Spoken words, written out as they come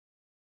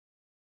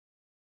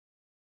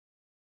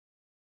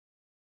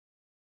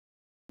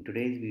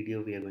Today's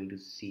video we are going to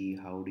see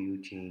how do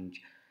you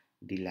change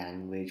the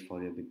language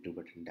for your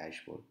BigBlueButton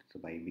dashboard. So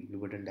by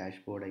BigBlueButton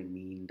dashboard I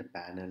mean the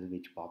panel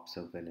which pops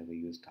up whenever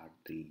you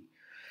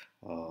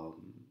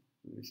um,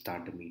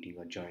 start a meeting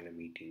or join a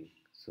meeting.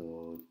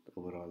 So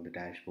overall the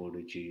dashboard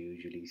which you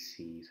usually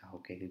see is how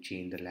can you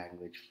change the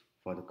language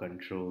for the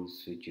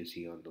controls which you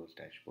see on those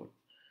dashboards.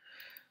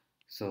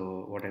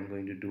 So what I'm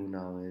going to do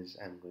now is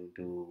I'm going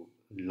to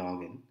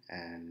log in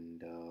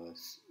and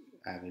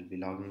I will be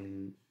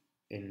logging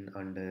in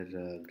under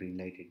green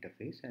light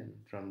interface, and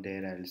from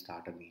there I'll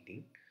start a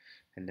meeting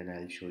and then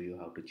I'll show you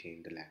how to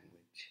change the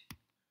language.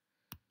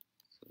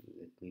 So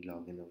let me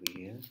log in over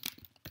here.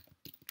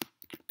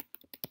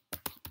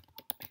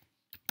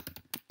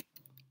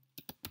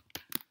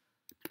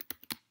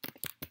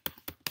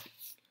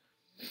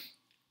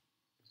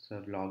 So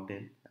I've logged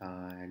in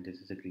and this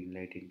is a green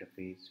light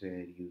interface where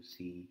you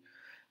see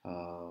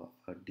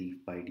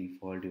by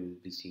default you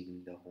will be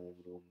seeing the home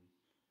room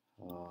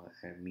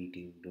and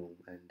meeting room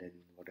and then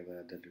whatever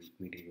other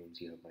meeting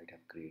rooms you might have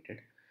created.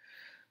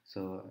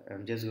 So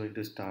I'm just going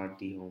to start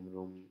the home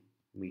room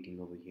meeting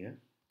over here.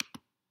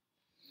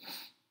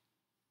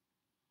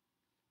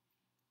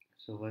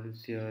 So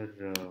once your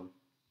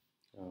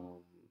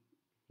um,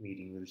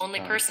 meeting will Only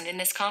start, person in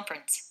this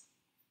conference.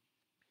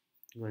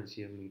 once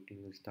your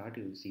meeting will start,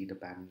 you will see the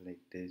panel like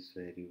this,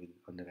 where you will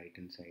on the right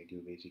hand side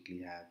you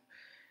basically have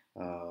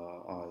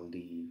all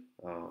the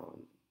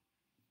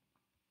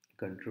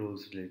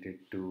controls related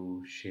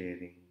to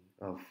sharing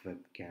of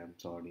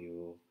webcams,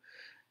 audio,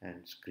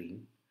 and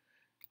screen.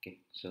 Okay,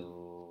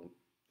 so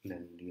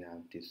then you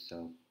have this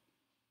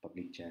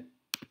public chat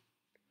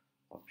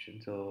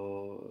option.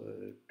 So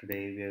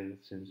today we are,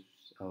 since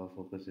our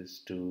focus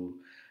is to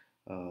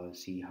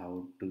see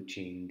how to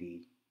change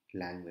the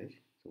language.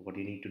 So what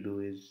you need to do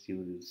is you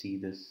will see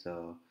this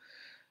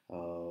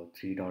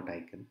three dot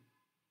icon,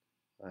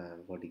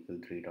 vertical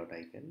three dot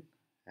icon,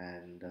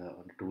 and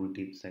on the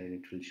tooltip side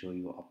it will show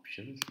you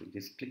options. So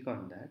just click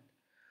on that.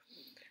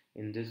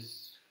 In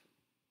this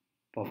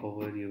pop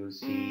over you will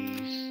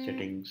see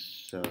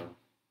settings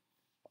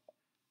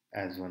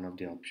as one of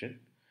the option,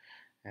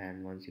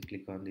 and once you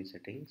click on the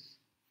settings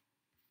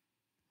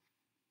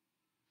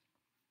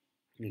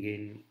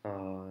again,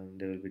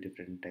 there will be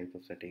different type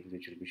of settings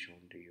which will be shown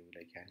to you,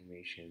 like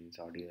animations,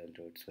 audio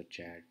alerts for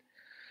chat.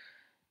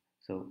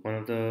 So one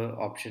of the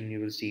option you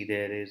will see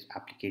there is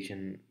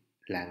application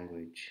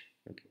language.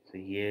 Okay, so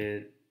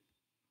here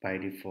by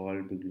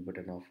default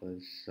BigBlueButton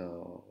offers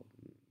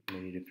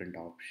many different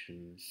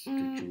options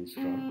to choose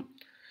from,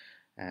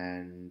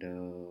 and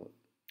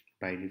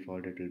by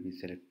default it will be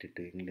selected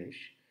to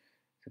English.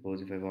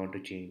 Suppose if I want to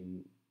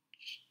change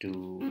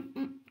to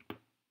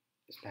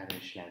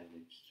Spanish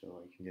language,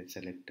 so I can just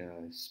select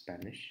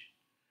Spanish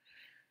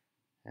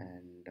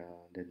and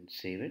then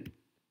save it.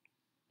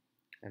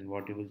 And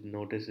what you will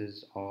notice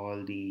is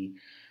all the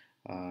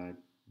uh,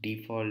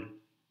 default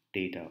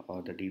data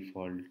or the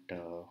default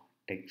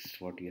text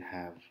what you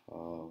have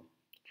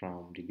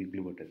from the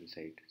BigBlueButton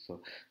site.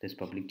 So this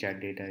public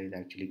chat data is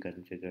actually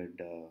configured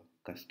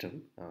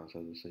custom, so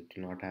it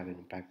will not have an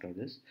impact on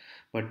this.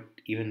 But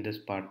even this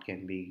part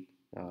can be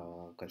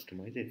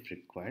customized if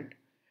required.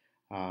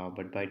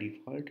 But by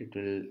default, it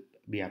will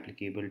be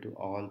applicable to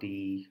all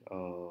the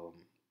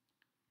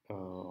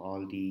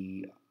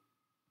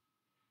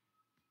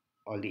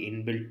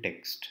inbuilt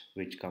text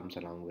which comes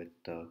along with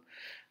the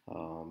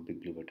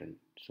BigBlueButton.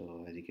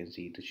 So as you can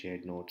see, the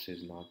shared notes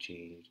is not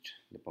changed.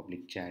 The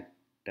public chat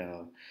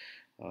uh,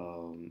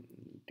 um,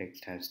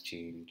 text has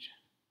changed.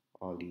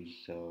 All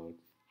these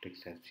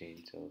text has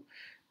changed. So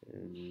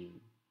to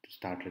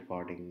start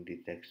recording, the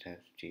text has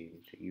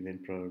changed. Even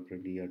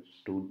probably a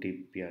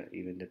tooltip, yeah,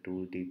 even the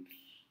tooltip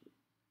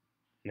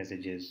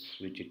messages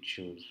which it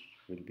shows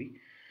will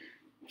be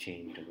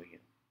changed over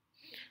here.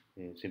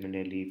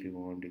 Similarly, if you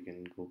want, you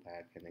can go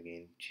back and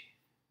again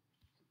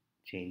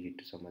change it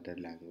to some other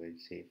language.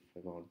 Say if I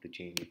want to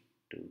change it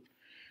to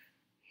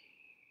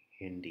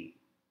Hindi.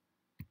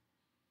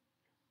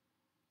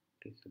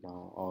 Okay, so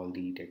now all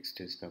the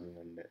text is coming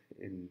under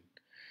in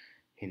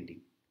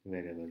Hindi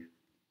wherever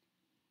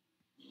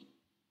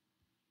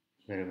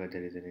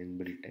there is an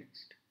inbuilt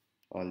text,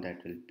 all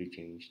that will be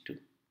changed to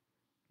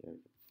your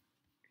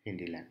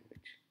Hindi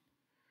language.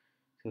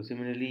 So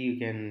similarly, you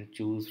can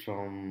choose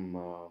from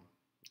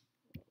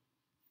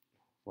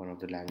one of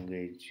the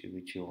language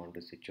which you want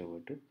to switch over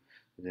to.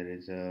 There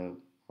is a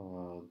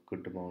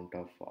good amount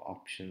of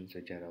options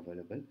which are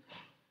available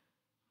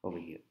over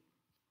here.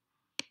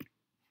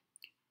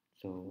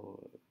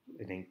 So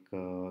I think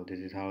this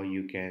is how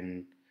you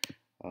can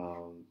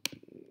um,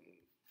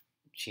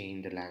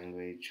 change the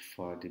language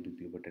for the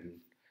BigBlueButton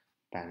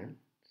panel.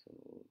 So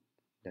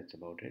that's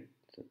about it.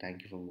 So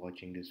thank you for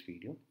watching this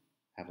video.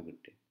 Have a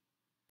good day.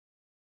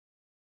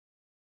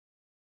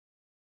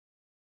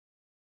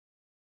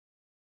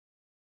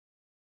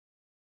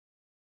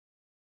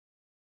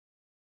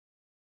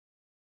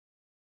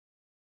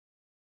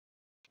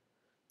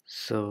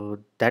 So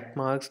that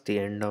marks the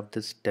end of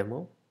this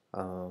demo.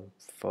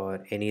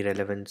 For any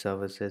relevant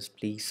services,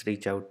 please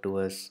reach out to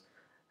us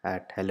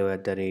at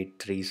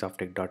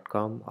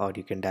hello@3softech.com, or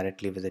you can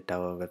directly visit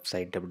our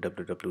website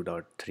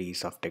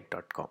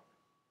www.3softech.com.